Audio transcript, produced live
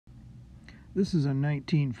This is a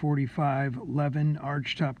 1945 Levin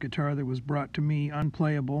Archtop guitar that was brought to me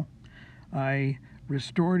unplayable. I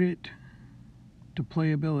restored it to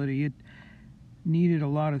playability. It needed a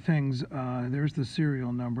lot of things. There's the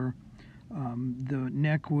serial number. The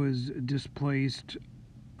neck was displaced.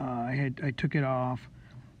 I took it off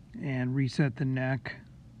and reset the neck.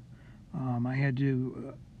 I had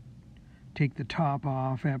to take the top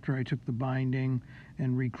off after I took the binding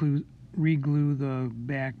and reglue the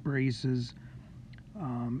back braces,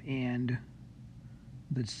 and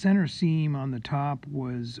the center seam on the top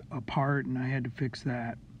was apart and I had to fix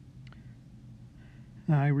that.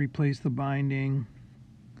 I replaced the binding.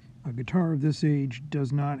 A guitar of this age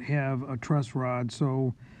does not have a truss rod,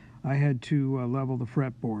 so I had to level the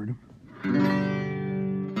fretboard.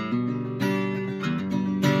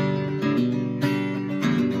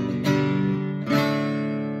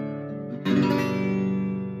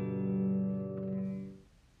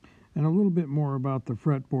 And a little bit more about the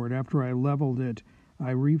fretboard. After I leveled it,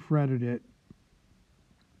 I refretted it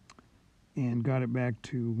and got it back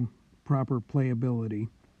to proper playability.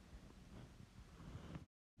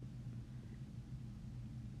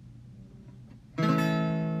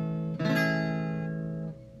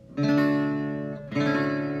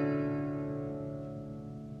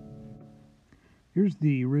 Here's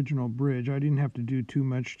the original bridge. I didn't have to do too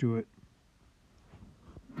much to it.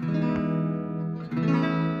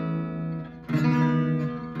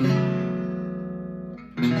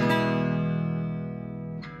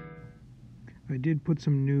 I did put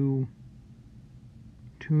some new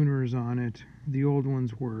tuners on it. The old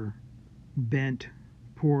ones were bent,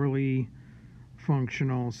 poorly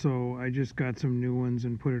functional, so I just got some new ones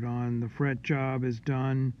and put it on. The fret job is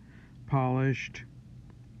done, polished.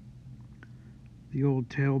 The old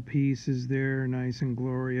tailpiece is there, nice and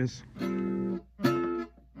glorious.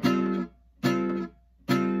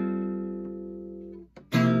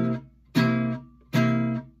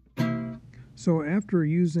 So after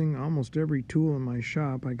using almost every tool in my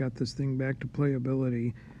shop, I got this thing back to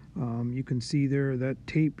playability. You can see there that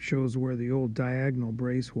tape shows where the old diagonal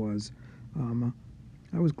brace was.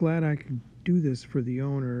 I was glad I could do this for the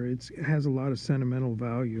owner. It has a lot of sentimental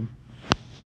value.